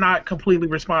 they are not completely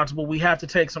responsible. We have to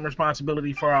take some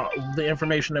responsibility for the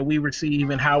information that we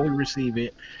receive and how we receive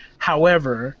it.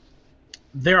 However,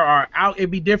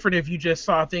 it'd be different if you just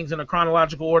saw things in a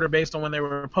chronological order based on when they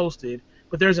were posted,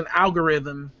 but there's an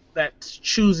algorithm that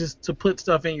chooses to put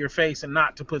stuff in your face and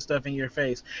not to put stuff in your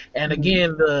face. And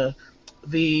again, the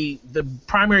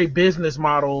primary business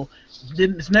model,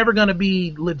 it's never going to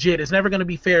be legit, it's never going to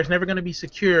be fair, it's never going to be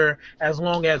secure as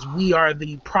long as we are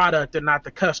the product and not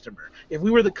the customer. If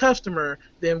we were the customer,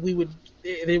 then we would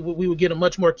get a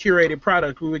much more curated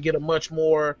product, we would get a much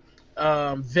more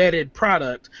vetted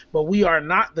product. But we are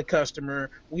not the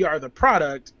customer, we are the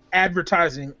product.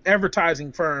 Advertising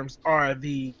firms are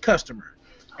the customer,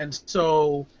 and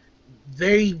so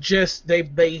they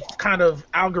kind of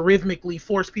algorithmically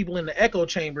force people into echo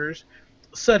chambers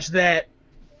such that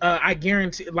I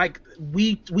guarantee, like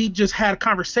we just had a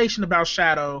conversation about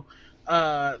Shadow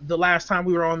the last time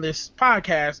we were on this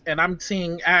podcast, and I'm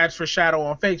seeing ads for Shadow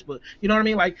on Facebook. You know what I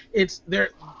mean? Like it's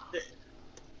there.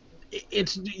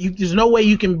 There's no way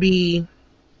you can be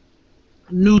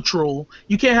neutral.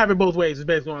 You can't have it both ways. Is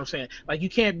basically what I'm saying. Like you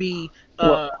can't be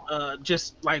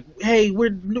just like, hey,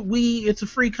 it's a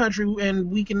free country and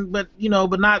we can, but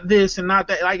but not this and not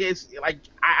that. Like it's like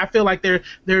I feel like there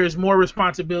is more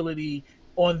responsibility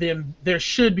on them. There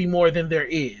should be more than there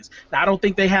is. Now I don't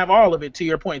think they have all of it. To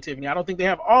your point, Tiffany, I don't think they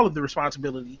have all of the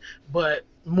responsibility, but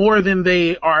more than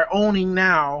they are owning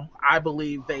now, I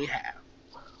believe they have.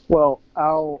 Well,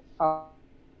 I'll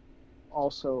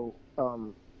also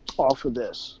offer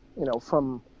this,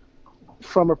 from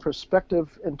a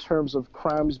perspective in terms of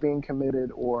crimes being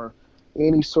committed or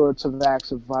any sorts of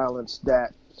acts of violence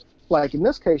that, like in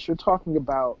this case, you're talking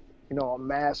about, a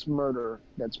mass murder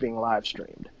that's being live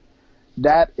streamed.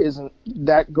 That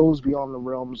goes beyond the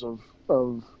realms of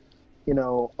you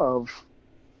know, of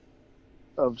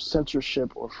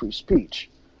censorship or free speech.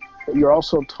 You're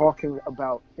also talking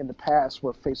about in the past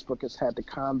where Facebook has had to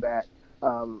combat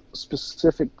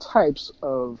specific types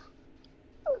of,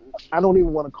 I don't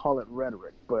even want to call it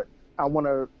rhetoric, but I want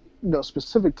to,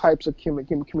 specific types of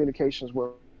communications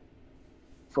where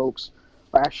folks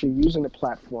are actually using the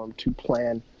platform to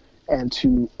plan and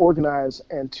to organize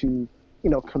and to,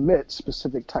 commit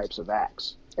specific types of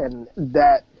acts. And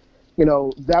that,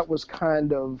 that was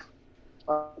kind of,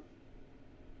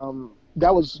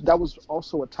 that was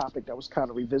also a topic that was kind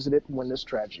of revisited when this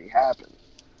tragedy happened.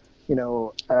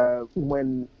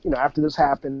 When, after this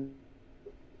happened,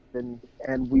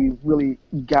 and we really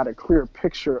got a clear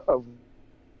picture of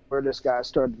where this guy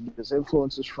started to get his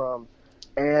influences from,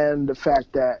 and the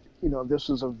fact that this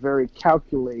was a very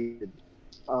calculated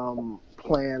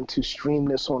plan to stream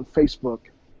this on Facebook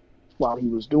while he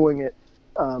was doing it,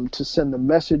 to send the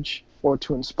message or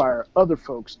to inspire other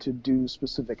folks to do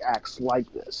specific acts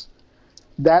like this.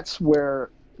 That's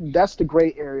the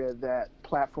gray area that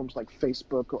platforms like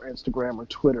Facebook or Instagram or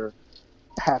Twitter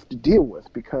have to deal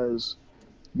with, because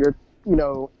you're, in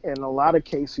a lot of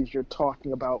cases, you're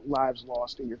talking about lives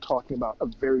lost and you're talking about a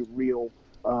very real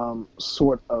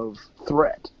sort of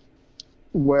threat,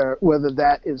 whether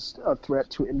that is a threat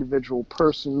to individual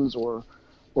persons or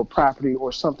property,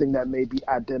 or something that may be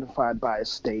identified by a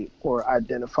state or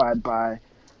identified by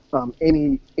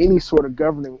any sort of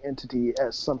governing entity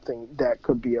as something that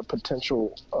could be a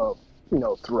potential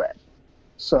threat.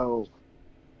 So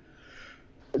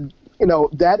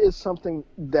that is something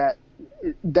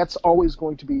that's always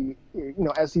going to be,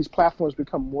 as these platforms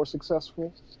become more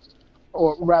successful,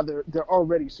 or rather they're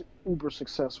already uber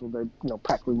successful, they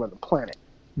practically run the planet,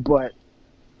 but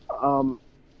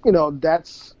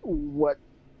that's what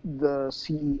the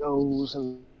CEOs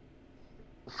and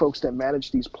folks that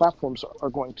manage these platforms are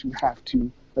going to have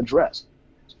to address.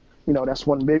 That's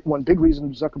one big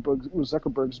reason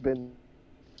Zuckerberg's been,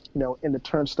 in the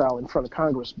turnstile in front of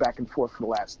Congress back and forth for the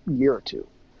last year or two,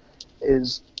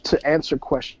 is to answer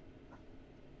questions,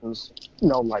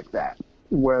 like that,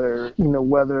 whether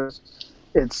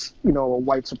it's a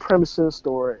white supremacist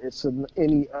or it's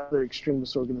any other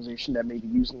extremist organization that may be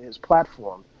using his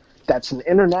platform. That's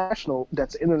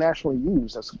internationally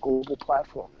used. That's a global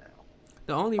platform now.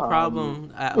 The only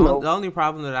problem, the only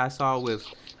problem that I saw with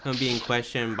him being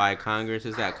questioned by Congress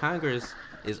is that Congress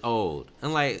is old,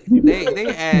 and like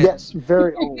yes,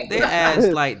 very old. they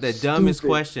asked like the dumbest Stupid.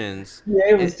 questions. Yeah,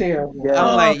 it was terrible. Yeah.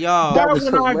 I'm like, y'all. That was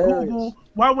hilarious.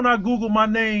 Why when I Google my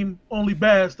name, only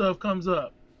bad stuff comes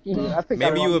up? Dude, I think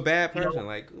Maybe you a bad person.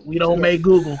 Like we don't make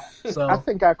Google. So I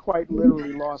think I quite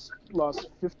literally lost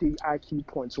 50 IQ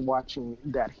points watching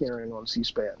that hearing on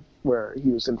C-SPAN, where he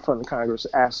was in front of Congress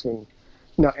answering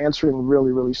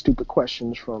really, really stupid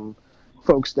questions from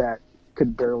folks that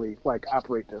could barely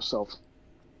operate their cell phones.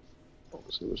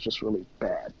 It was just really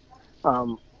bad.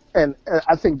 And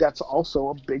I think that's also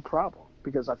a big problem,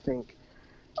 because I think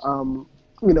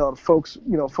folks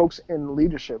in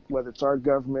leadership, whether it's our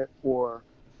government or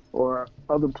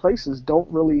other places, don't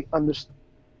really understand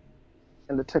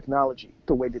the technology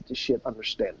the way that they should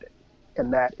understand it,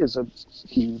 and that is a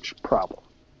huge problem.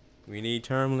 We need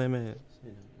term limits.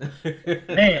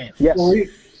 Man, yes,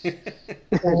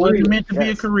 it wasn't meant to be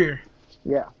a career.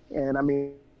 Yeah, and I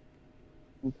mean,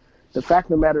 the fact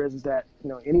of the matter is that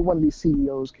any one of these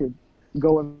CEOs could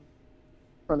go in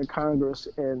front of Congress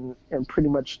and pretty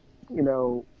much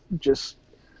just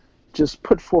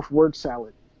put forth word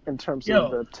salad in terms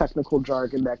of the technical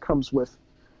jargon that comes with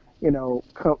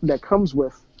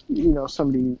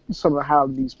some of how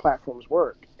these platforms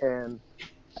work. And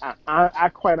I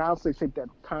quite honestly think that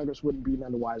Congress wouldn't be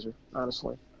none the wiser,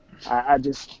 honestly. I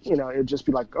just it'd just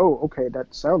be like, oh, okay,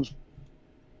 that sounds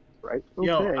right.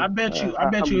 Okay. I bet you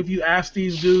if you ask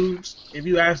these dudes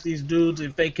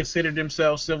if they consider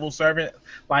themselves civil servant,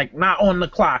 like not on the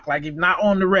clock, like if not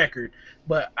on the record,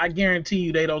 but I guarantee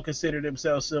you they don't consider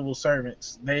themselves civil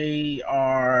servants. They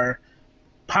are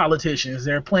politicians.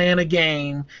 They're playing a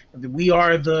game. We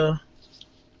are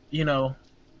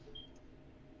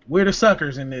we're the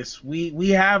suckers in this. We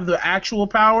have the actual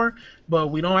power, but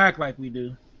we don't act like we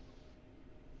do.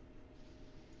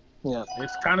 Yeah,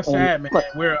 it's kind of sad, man.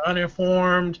 We're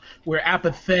uninformed. We're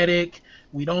apathetic.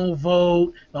 We don't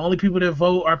vote. The only people that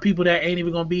vote are people that ain't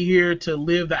even gonna be here to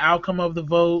live the outcome of the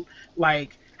vote.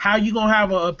 Like, how you gonna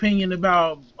have an opinion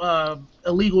about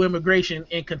illegal immigration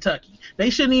in Kentucky?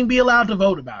 They shouldn't even be allowed to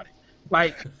vote about it.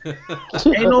 Like,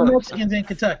 ain't no Mexicans in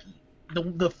Kentucky.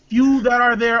 The few that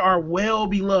are there are well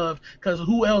beloved, because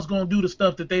who else gonna do the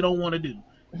stuff that they don't want to do?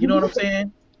 You know what I'm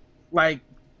saying? Like,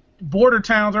 border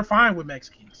towns are fine with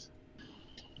Mexicans.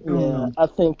 Yeah, I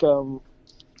think. I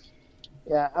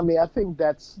think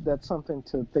that's something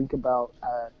to think about.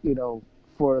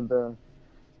 For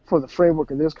the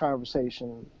framework of this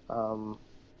conversation,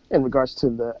 in regards to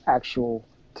the actual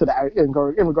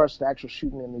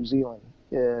shooting in New Zealand.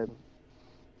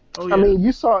 Oh, yeah. I mean,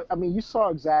 you saw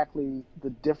exactly the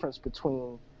difference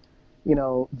between,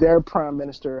 their prime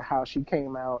minister, how she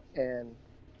came out and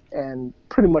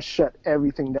pretty much shut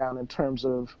everything down in terms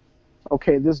of,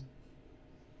 okay, this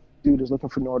dude is looking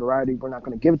for notoriety, we're not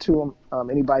going to give it to him.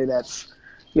 Anybody that's,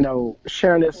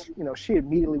 sharing this, she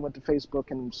immediately went to Facebook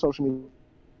and social media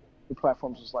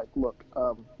platforms was like, look,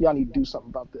 y'all need to do something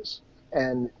about this,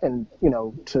 and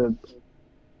to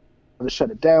shut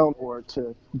it down or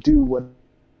to do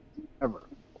whatever.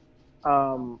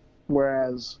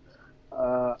 Whereas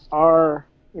our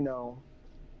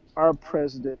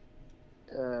president,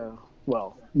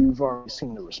 well, you've already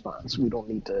seen the response. We don't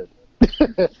need to.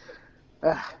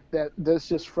 That's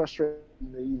just frustrating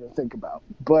to even think about.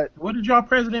 But what did y'all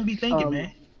president be thinking,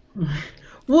 man?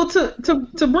 Well,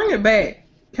 to bring it back,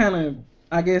 kind of,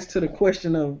 I guess, to the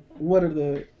question of what are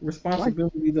the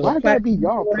responsibilities of why gotta be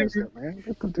y'all president, man?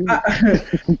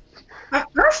 I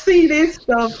see this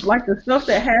stuff, like the stuff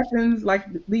that happens, like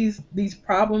these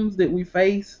problems that we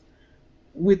face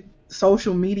with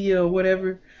social media or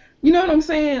whatever. You know what I'm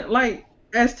saying? Like,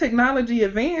 as technology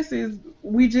advances,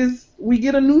 we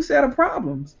get a new set of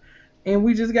problems, and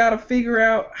we just got to figure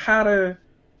out how to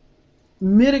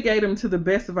mitigate them to the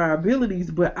best of our abilities.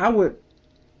 But I would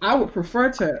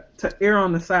prefer to err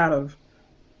on the side of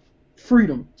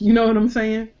freedom. You know what I'm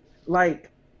saying? Like,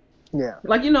 yeah,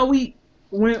 like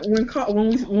when we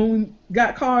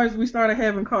got cars, we started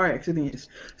having car accidents.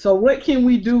 So what can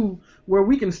we do where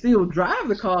we can still drive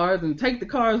the cars and take the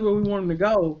cars where we want them to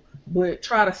go, but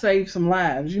try to save some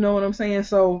lives? You know what I'm saying?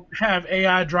 So Have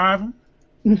AI drive them.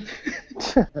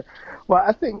 Well,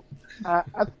 I think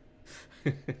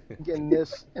in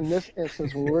this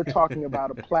instance, when we're talking about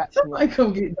a platform, somebody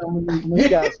come get Dominique, you man.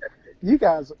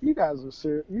 guys are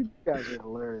serious. You guys are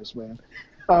hilarious, man.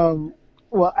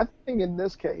 Well, I think in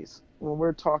this case, when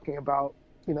we're talking about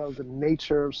the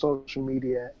nature of social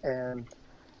media and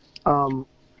um,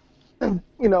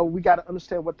 we got to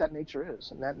understand what that nature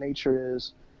is, and that nature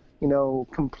is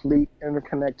complete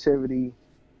interconnectivity,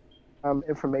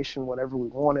 information whenever we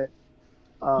want it,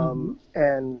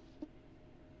 and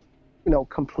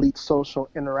complete social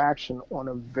interaction on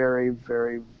a very,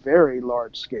 very, very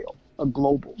large scale, a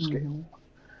global scale.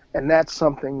 And that's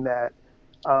something that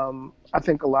I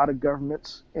think a lot of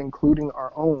governments, including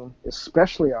our own,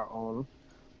 especially our own,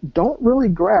 don't really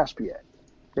grasp yet.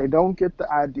 They don't get the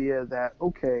idea that,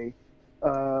 okay,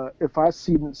 if I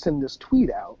send this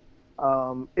tweet out,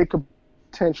 it could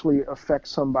potentially affect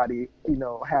somebody,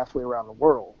 halfway around the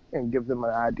world and give them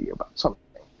an idea about something.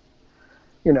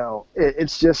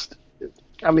 It's just,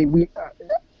 I mean,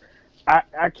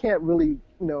 I can't really,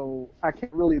 I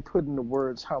can't really put into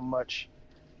words how much,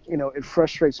 it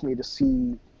frustrates me to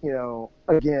see,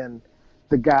 again,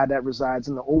 the guy that resides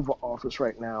in the Oval Office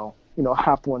right now,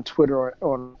 hop on Twitter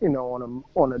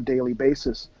on a daily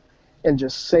basis and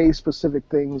just say specific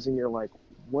things, and you're like,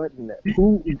 what in that?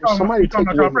 Who? Somebody take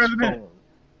away his phone.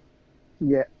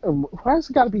 Yeah, why has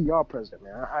it got to be y'all president,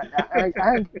 man? I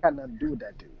ain't got nothing to do with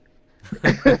that dude.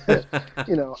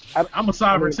 I'm a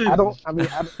sovereign citizen. I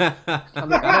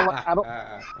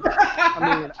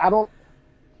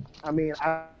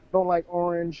don't like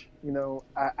Orange. I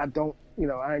don't.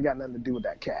 I ain't got nothing to do with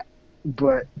that cat.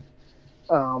 But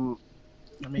the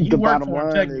bottom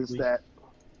line is that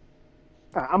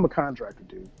I'm a contractor,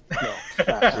 dude. No,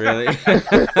 really?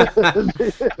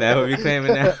 That would be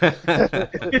claiming that.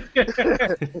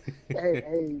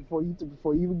 hey,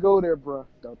 before you even go there, bro.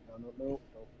 No.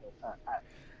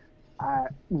 I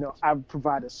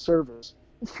provide a service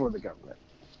for the government.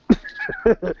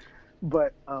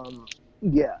 But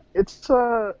yeah, it's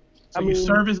So you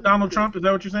service Donald Trump? Is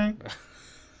that what you're saying?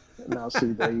 No,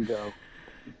 see, there you go.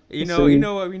 You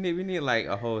know what? We need like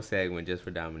a whole segment just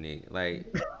for Dominique. Like,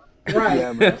 Right.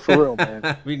 Yeah, man, for real,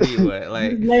 man. we need what?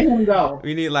 Like, Let him go.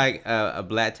 we need like a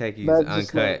Black Techies That's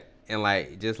just uncut and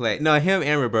like just like no him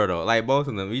and Roberto, like both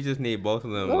of them. We just need both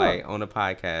of them like on the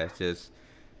podcast. Just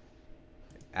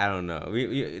I don't know.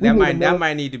 That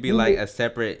might need to be like a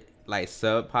separate like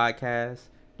sub podcast.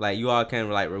 Like you all can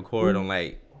like record on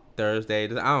like Thursday.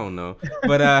 I don't know,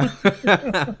 but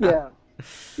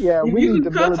yeah. If We you need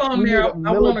can the cut on there, I want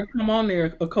military. to come on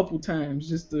there a couple times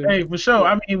just to. Hey, for sure.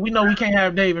 I mean, we know we can't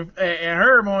have Dave and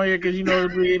Herb on here because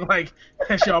it'd be like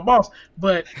that's y'all boss.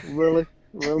 But Really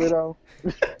though.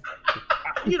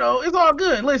 it's all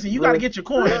good. Listen, you got to get your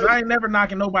coins. I ain't never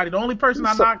knocking nobody. The only person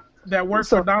I knock that works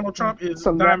for Donald Trump is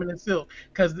Diamond and Silk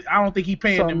because I don't think he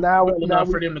paying them well enough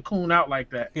for them to coon out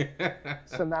like that.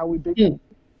 So now we big.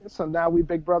 So now we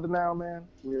big brother now, man.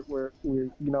 We're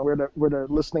the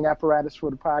listening apparatus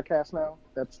for the podcast now.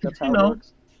 That's how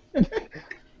it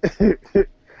works.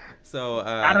 So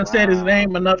I done said his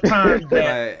name enough times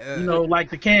that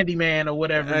like the Candyman or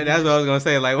whatever. That's what I was gonna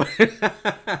say. Like, it's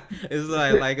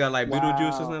like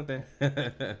Beetlejuice or something.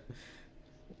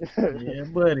 Yeah,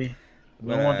 buddy.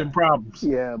 We don't want them problems.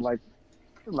 Yeah, like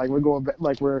we're going back,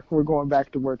 we're going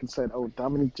back to work and said, oh,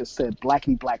 Dominique just said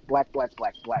blacky black blacky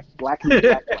black black black on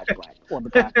the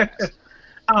podcast.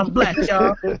 I'm black,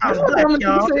 y'all. I'm black,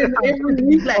 y'all.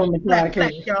 Black,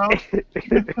 y'all.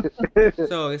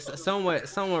 So it's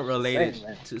somewhat related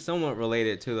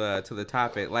to the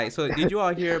topic. Like, so did you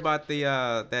all hear about the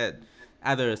that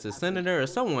either it's a senator or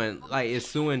someone like is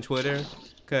suing Twitter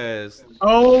because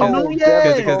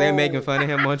they're making fun of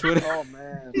him on Twitter? Oh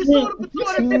man, he's suing him for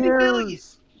 $250 million.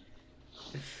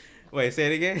 Wait,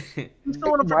 say it again. He's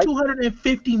suing him for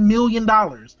 $250 million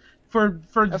for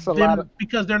them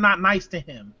because they're not nice to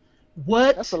him.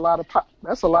 What? That's a lot of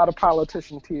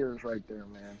politician tears right there,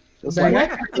 man. For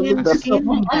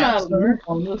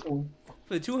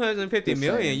 $250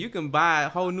 million, you can buy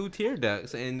whole new tear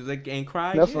ducts and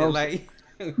cry that's again. Like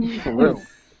for real.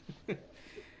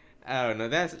 I don't know.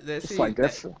 That's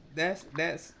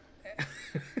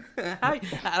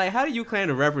how do you claim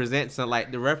to represent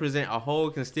a whole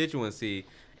constituency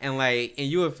and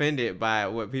you offended by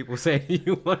what people say to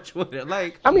you on Twitter?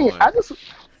 Like, I just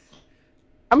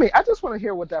want to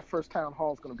hear what that first town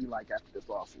hall is going to be like after this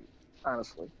lawsuit.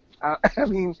 Honestly, I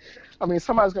mean,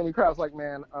 somebody's gonna be crowds like,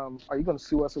 man, are you gonna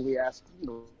sue us if we ask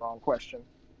the wrong question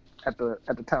at the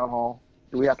town hall?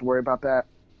 Do we have to worry about that?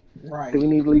 Do Right. we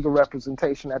need legal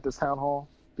representation at this town hall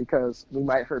because we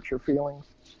might hurt your feelings?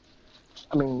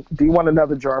 I mean, do you want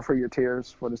another jar for your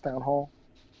tears for this town hall?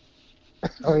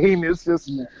 I mean, it's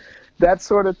just that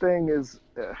sort of thing is,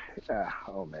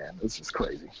 oh man, it's just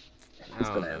crazy. I It's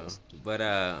don't know, bananas. but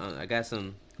I got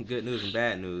some good news and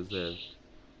bad news.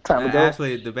 Time to go.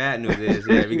 Actually, the bad news is,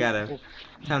 yeah, we gotta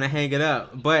time to hang it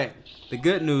up. But the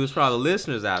good news for all the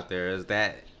listeners out there is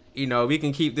that we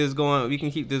can keep this going. We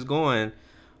can keep this going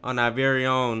on our very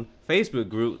own Facebook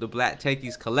group, the Black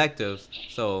Techies Collectives.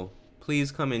 So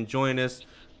please come and join us.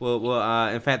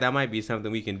 In fact, that might be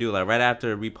something we can do. Like right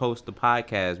after we post the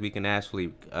podcast, we can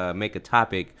actually make a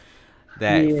topic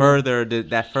Yeah.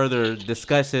 that further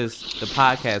discusses the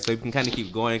podcast, so we can kind of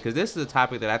keep going, because this is a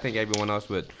topic that I think everyone else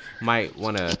might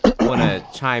want to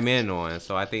chime in on.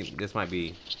 So I think this might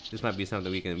be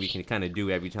something we can kind of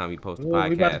do every time we post a Well,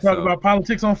 we about to podcast. talk So about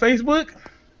politics on Facebook.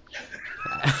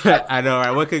 I know,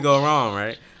 right? What could go wrong,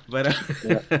 right? But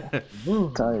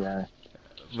Tell you, man.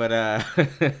 but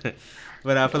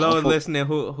for those listening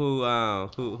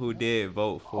who did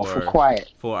vote Awful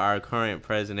quiet. for our current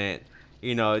president,